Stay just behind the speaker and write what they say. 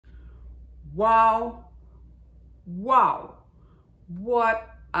Wow, wow,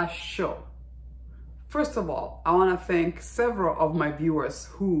 what a show. First of all, I want to thank several of my viewers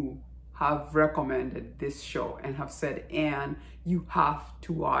who have recommended this show and have said, Anne, you have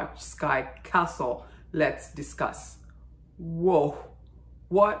to watch Sky Castle. Let's discuss. Whoa,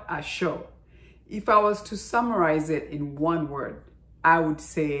 what a show. If I was to summarize it in one word, I would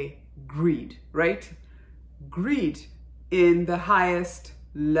say greed, right? Greed in the highest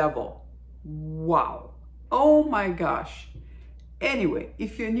level. Wow. Oh my gosh. Anyway,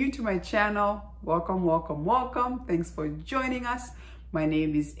 if you're new to my channel, welcome, welcome, welcome. Thanks for joining us. My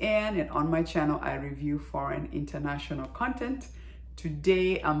name is Anne, and on my channel, I review foreign international content.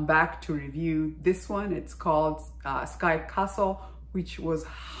 Today, I'm back to review this one. It's called Sky Castle, which was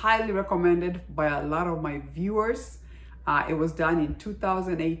highly recommended by a lot of my viewers. It was done in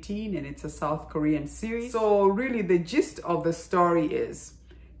 2018, and it's a South Korean series. So really, the gist of the story is,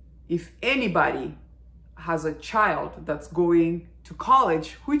 if anybody has a child that's going to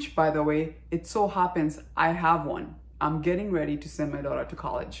college, which by the way, it so happens I have one. I'm getting ready to send my daughter to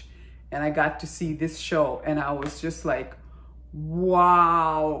college, and I got to see this show and I was just like,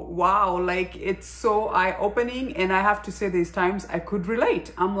 wow, like it's so eye-opening. And I have to say, these times I could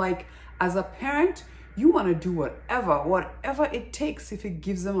relate. I'm like, as a parent, you want to do whatever it takes if it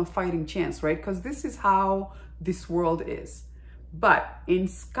gives them a fighting chance, right? Because this is how this world is. But in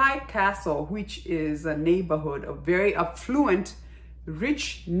Sky Castle, which is a neighborhood, a very affluent,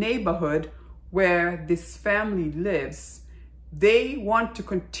 rich neighborhood where this family lives, they want to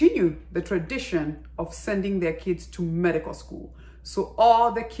continue the tradition of sending their kids to medical school. So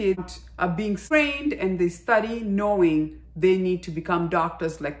all the kids are being trained and they study knowing they need to become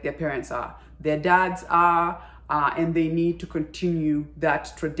doctors like their parents are, their dads are, and they need to continue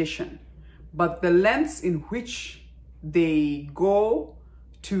that tradition. But the lengths in which they go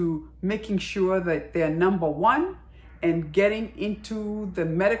to making sure that they're number one and getting into the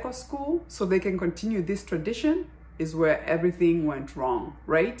medical school so they can continue this tradition is where everything went wrong,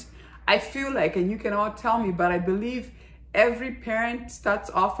 right? I feel like, and you can all tell me, but I believe every parent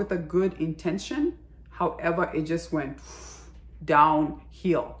starts off with a good intention. However, it just went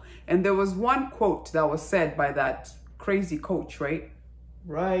downhill. And there was one quote that was said by that crazy coach, right?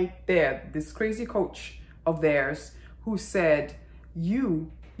 Right there, this crazy coach of theirs who said,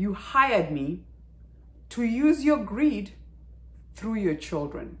 you hired me to use your greed through your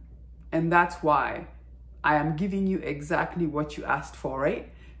children. And that's why I am giving you exactly what you asked for,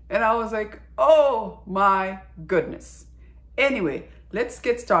 right? And I was like, oh my goodness. Anyway, let's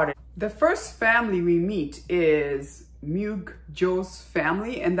get started. The first family we meet is Mug Jo's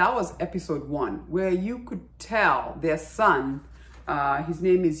family, and that was episode 1, where you could tell their son, his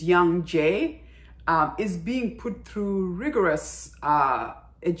name is Young Jae, is being put through rigorous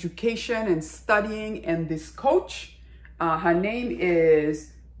education and studying, and this coach, her name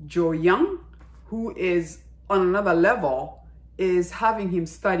is Jo Young, who is on another level, is having him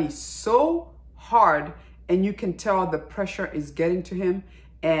study so hard, and you can tell the pressure is getting to him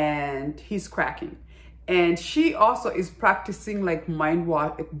and he's cracking. And she also is practicing like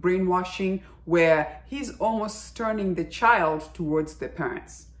brainwashing, where he's almost turning the child towards the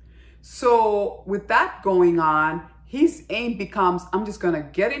parents. So with that going on, his aim becomes, I'm just going to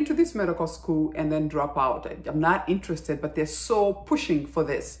get into this medical school and then drop out. I'm not interested, but they're so pushing for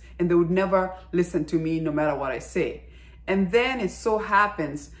this and they would never listen to me no matter what I say. And then it so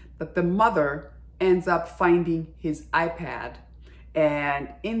happens that the mother ends up finding his iPad, and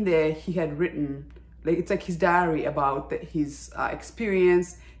in there he had written, like, it's like his diary about his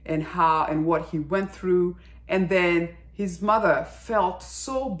experience and how and what he went through. And then his mother felt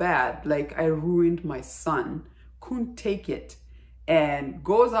so bad, like, I ruined my son, couldn't take it, and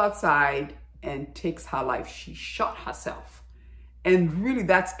goes outside and takes her life. She shot herself. And really,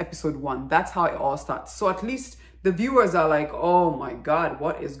 that's episode 1. That's how it all starts. So at least the viewers are like, oh my God,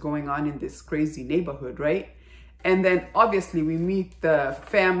 what is going on in this crazy neighborhood, right? And then obviously we meet the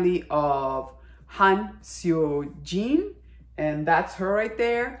family of Han Seo Jin, and that's her right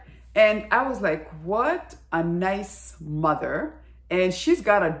there. And I was like, what a nice mother. And she's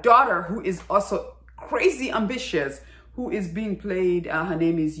got a daughter who is also crazy ambitious, who is being played, her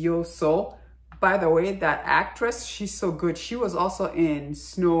name is Yo So. By the way, that actress, she's so good. She was also in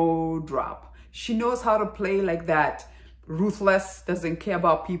Snowdrop. She knows how to play like that, ruthless, doesn't care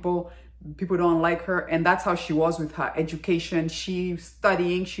about people. People don't like her, and that's how she was with her education. She's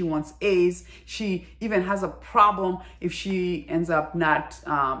studying, she wants A's. She even has a problem if she ends up not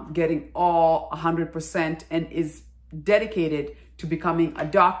getting all 100%, and is dedicated to becoming a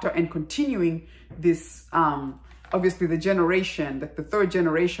doctor and continuing this obviously the generation, the third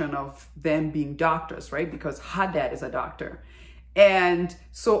generation of them being doctors, right? Because her dad is a doctor. And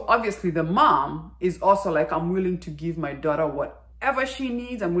so obviously the mom is also like, I'm willing to give my daughter whatever she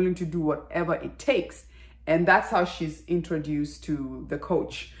needs. I'm willing to do whatever it takes. And that's how she's introduced to the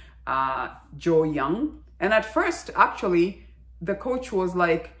coach, Joe Young. And at first, actually, the coach was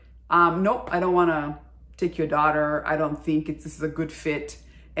like, nope, I don't want to take your daughter. I don't think this is a good fit.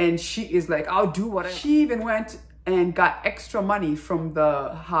 And she is like, I'll do whatever. She even went and got extra money from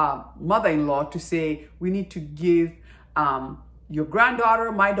her mother-in-law to say, we need to give your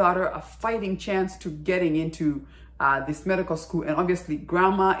granddaughter, my daughter, a fighting chance to getting into this medical school. And obviously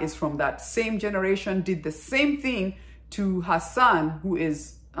grandma is from that same generation, did the same thing to her son, who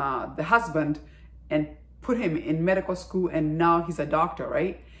is the husband, and put him in medical school, and now he's a doctor,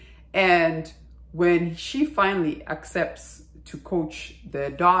 right? And when she finally accepts to coach the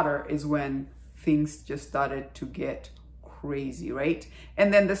daughter is when things just started to get crazy, right?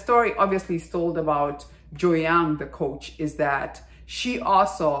 And then the story obviously is told about Joe Young, the coach, is that she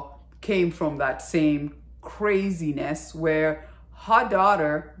also came from that same craziness where her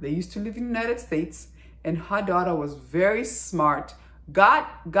daughter, they used to live in the United States, and her daughter was very smart,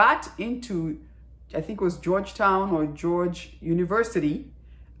 got into, I think it was Georgetown or George University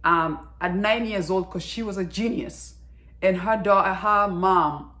at 9 years old, because she was a genius. And her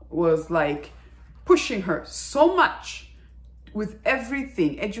mom was like pushing her so much with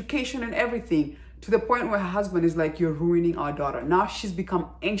everything, education and everything, to the point where her husband is like, you're ruining our daughter. Now she's become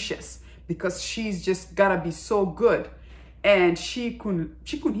anxious because she's just gotta be so good. And she couldn't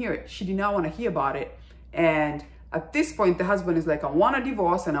hear it. She did not want to hear about it. And at this point, the husband is like, I want a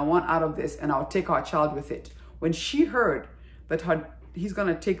divorce and I want out of this, and I'll take our child with it. When she heard that he's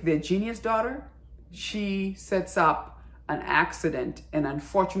gonna take their genius daughter, she sets up an accident, and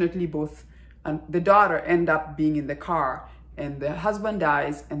unfortunately the daughter end up being in the car, and the husband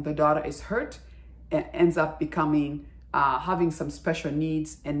dies, and the daughter is hurt and ends up becoming having some special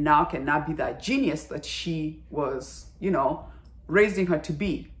needs, and now cannot be that genius that she was, raising her to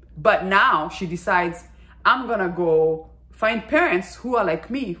be. But now she decides, I'm gonna go find parents who are like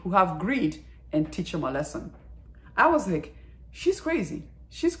me, who have greed, and teach them a lesson. I was like, she's crazy.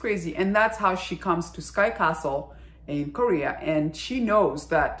 She's crazy. And that's how she comes to Sky Castle in Korea, and she knows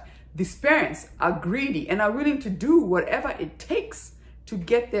that these parents are greedy and are willing to do whatever it takes to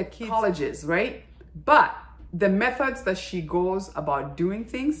get their kids colleges, right? But the methods that she goes about doing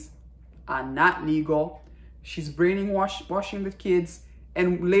things are not legal. She's brainwashing the kids.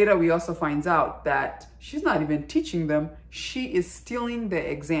 And later we also find out that she's not even teaching them. She is stealing the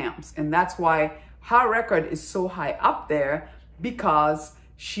exams. And that's why her record is so high up there, because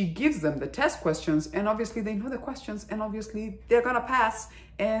she gives them the test questions, and obviously they know the questions, and obviously they're gonna pass,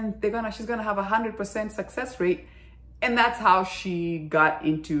 and she's gonna have 100% success rate. And that's how she got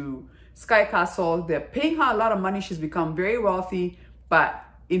into Sky Castle. They're paying her a lot of money. She's become very wealthy, but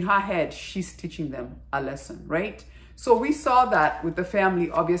in her head, she's teaching them a lesson, right? So we saw that with the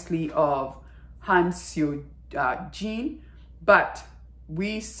family, obviously, of Han Seo-jin, but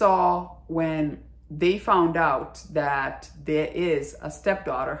we saw when they found out that there is a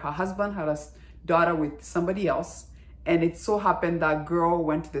stepdaughter. Her husband had a daughter with somebody else, and it so happened that girl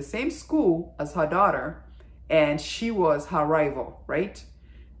went to the same school as her daughter, and she was her rival, right?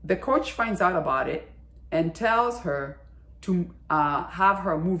 The coach finds out about it and tells her to have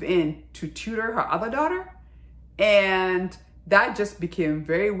her move in to tutor her other daughter, and that just became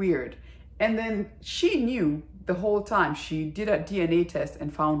very weird. And then she knew the whole time. She did a DNA test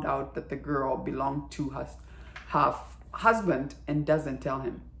and found out that the girl belonged to her husband and doesn't tell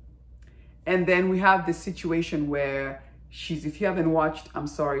him. And then we have this situation where if you haven't watched, I'm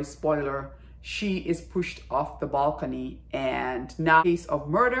sorry, spoiler, she is pushed off the balcony, and now case of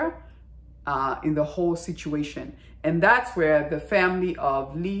murder in the whole situation. And that's where the family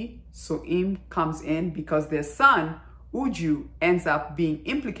of Lee So-im comes in, because their son, Uju, ends up being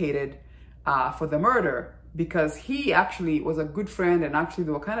implicated for the murder, because he actually was a good friend, and actually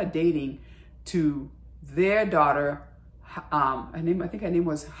they were kind of dating to their daughter. I think her name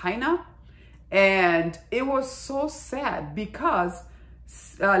was Haina. And it was so sad because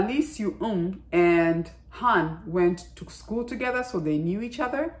Lee Seo-um and Han went to school together, so they knew each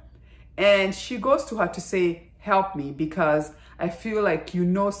other. And she goes to her to say, help me, because I feel like you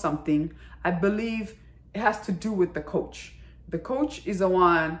know something. I believe it has to do with the coach. The coach is the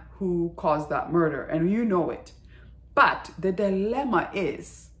one who caused that murder, and you know it. But the dilemma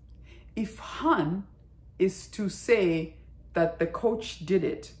is, if Han is to say that the coach did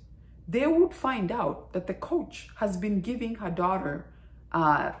it, they would find out that the coach has been giving her daughter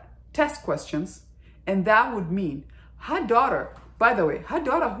test questions, And that would mean her daughter, by the way, her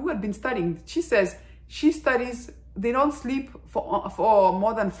daughter who had been studying, she says she studies, they don't sleep for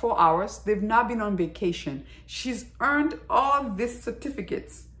more than 4 hours. They've not been on vacation. She's earned all these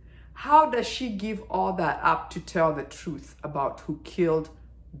certificates. How does she give all that up to tell the truth about who killed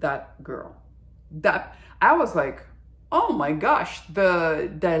that girl? That I was like, oh my gosh,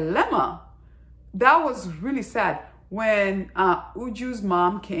 the dilemma. That was really sad. When Uju's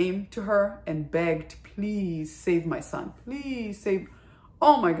mom came to her and begged, please save my son, please save.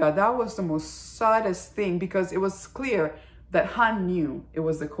 Oh my God, that was the most saddest thing, because it was clear that Han knew it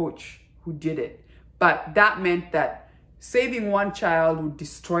was the coach who did it. But that meant that saving one child would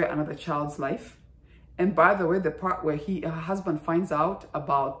destroy another child's life. And by the way, the part where her husband finds out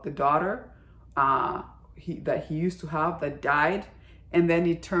about the daughter that he used to have that died, and then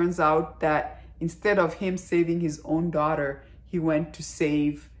it turns out that instead of him saving his own daughter, he went to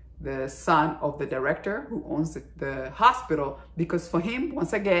save the son of the director who owns the hospital, because for him,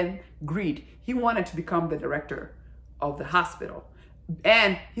 once again, greed. He wanted to become the director of the hospital.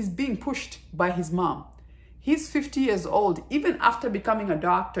 And he's being pushed by his mom. He's 50 years old. Even after becoming a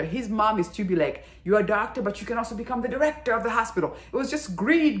doctor, his mom is to be like, you're a doctor, but you can also become the director of the hospital. It was just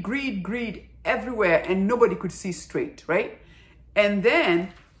greed, greed, greed everywhere, and nobody could see straight, right? And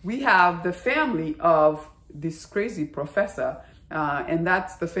then we have the family of this crazy professor, and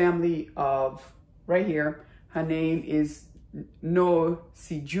that's the family of, right here, her name is No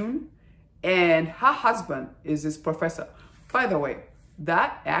Si-jun, and her husband is this professor. By the way,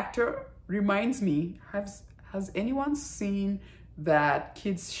 that actor reminds me, has anyone seen that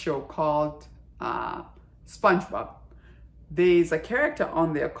kids show called SpongeBob? There's a character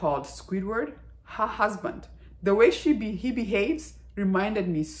on there called Squidward. Her husband, the way he behaves reminded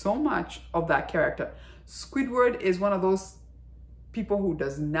me so much of that character. Squidward is one of those people who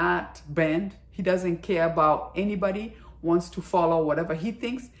does not bend. He doesn't care about anybody, wants to follow whatever he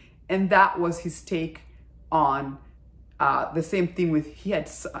thinks. And that was his take on the same thing with, he had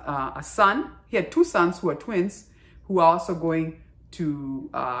a son. He had two sons who are twins who are also going to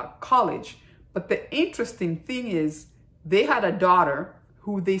college. But the interesting thing is they had a daughter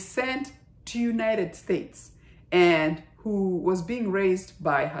who they sent to United States and who was being raised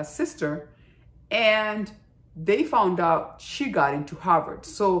by her sister, and they found out she got into Harvard.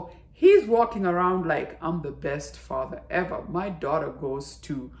 So he's walking around like, I'm the best father ever. My daughter goes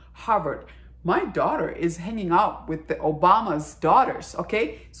to Harvard. My daughter is hanging out with the Obama's daughters,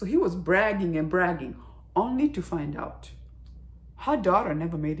 okay? So he was bragging and bragging, only to find out her daughter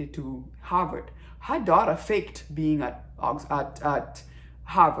never made it to Harvard. Her daughter faked being at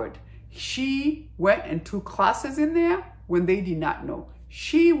Harvard. She went and took classes in there when they did not know.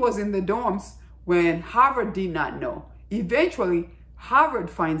 She was in the dorms when Harvard did not know. Eventually, Harvard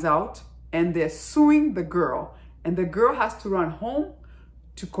finds out and they're suing the girl. And the girl has to run home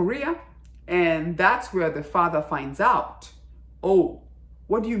to Korea. And that's where the father finds out. Oh,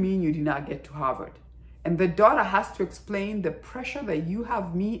 what do you mean you did not get to Harvard? And the daughter has to explain the pressure that you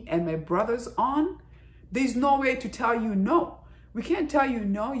have me and my brothers on. There's no way to tell you no. We can't tell you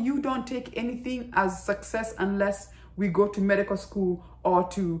no. You don't take anything as success unless we go to medical school or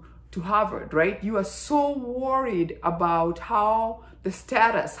to Harvard, right? You are so worried about how the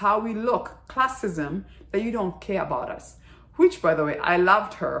status, how we look, classism, that you don't care about us. Which, by the way, I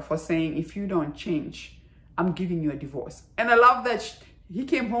loved her for saying, if you don't change, I'm giving you a divorce. And I love that he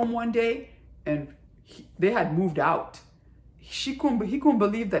came home one day and they had moved out. He couldn't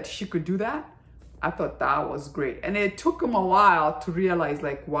believe that she could do that. I thought that was great. And it took him a while to realize,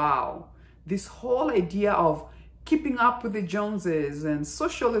 like, wow, this whole idea of keeping up with the Joneses and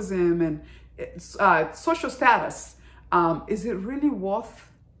socialism and social status, is it really worth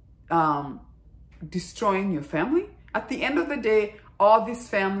destroying your family? At the end of the day, all these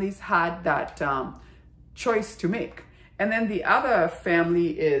families had that choice to make. And then the other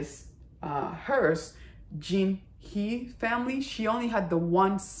family is hers, Jin Hee family. She only had the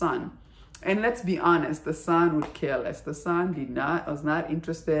one son. And let's be honest, the son would care less. The son was not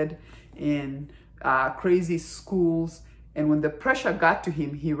interested in crazy schools. And when the pressure got to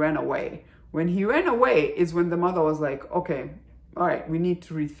him, he ran away. When he ran away is when the mother was like, okay, all right, we need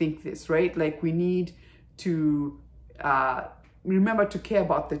to rethink this, right? Like, we need to remember to care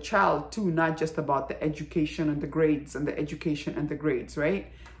about the child too, not just about the education and the grades and the education and the grades,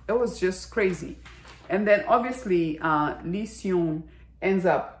 right? It was just crazy. And then obviously Lee Seung ends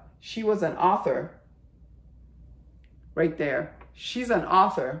up, she was an author right there. She's an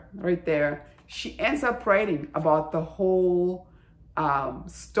author right there. She ends up writing about the whole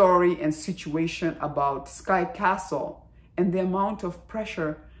story and situation about Sky Castle and the amount of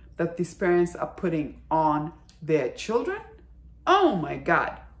pressure that these parents are putting on their children. Oh my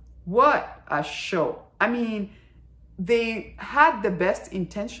God, what a show. I mean, they had the best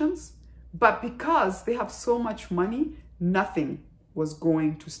intentions, but because they have so much money, nothing was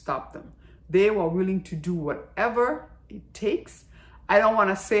going to stop them. They were willing to do whatever it takes. I don't want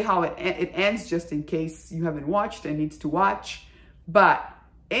to say how it ends, just in case you haven't watched and needs to watch. But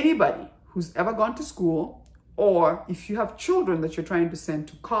anybody who's ever gone to school, or if you have children that you're trying to send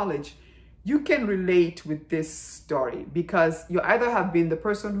to college, you can relate with this story, because you either have been the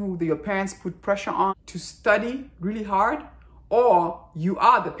person who your parents put pressure on to study really hard, or you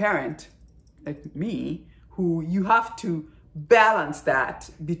are the parent, like me, who you have to balance that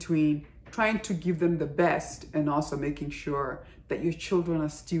between trying to give them the best and also making sure that your children are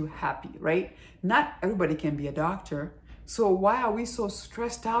still happy, right? Not everybody can be a doctor. So why are we so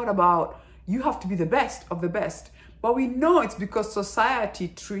stressed out about you have to be the best of the best? But we know it's because society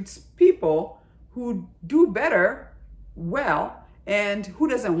treats people who do better well, and who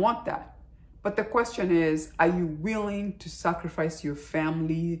doesn't want that? But the question is, are you willing to sacrifice your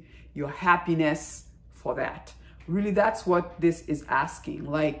family, your happiness for that? Really, that's what this is asking.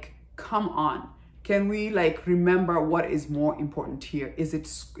 Like, come on. Can we like remember what is more important here? Is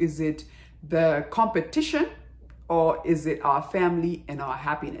it the competition, or is it our family and our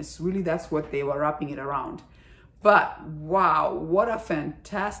happiness? Really, that's what they were wrapping it around. But wow, what a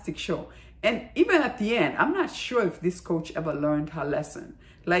fantastic show. And even at the end, I'm not sure if this coach ever learned her lesson.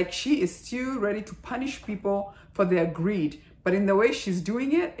 Like, she is still ready to punish people for their greed. But in the way she's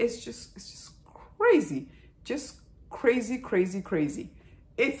doing it, it's just crazy. Just crazy, crazy, crazy.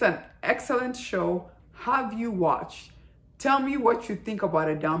 It's an excellent show. Have you watched? Tell me what you think about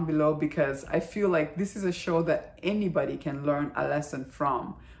it down below, because I feel like this is a show that anybody can learn a lesson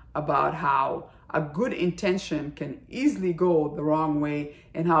from, about how a good intention can easily go the wrong way,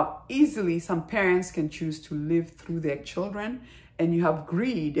 and how easily some parents can choose to live through their children. And you have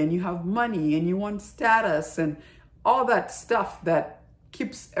greed, and you have money, and you want status, and all that stuff that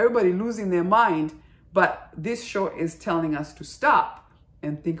keeps everybody losing their mind. But this show is telling us to stop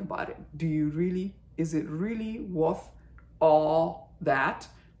and think about it. Is it really worth all that?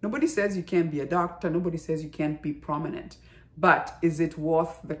 Nobody says you can't be a doctor. Nobody says you can't be prominent. But is it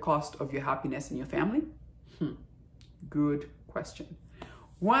worth the cost of your happiness and your family? Good question.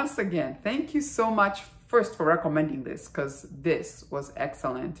 Once again, thank you so much, first, for recommending this, because this was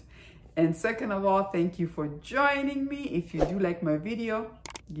excellent. And second of all, thank you for joining me. If you do like my video,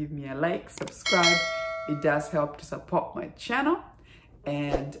 give me a like, subscribe. It does help to support my channel.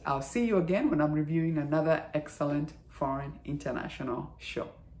 And I'll see you again when I'm reviewing another excellent foreign international show.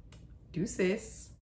 Deuces.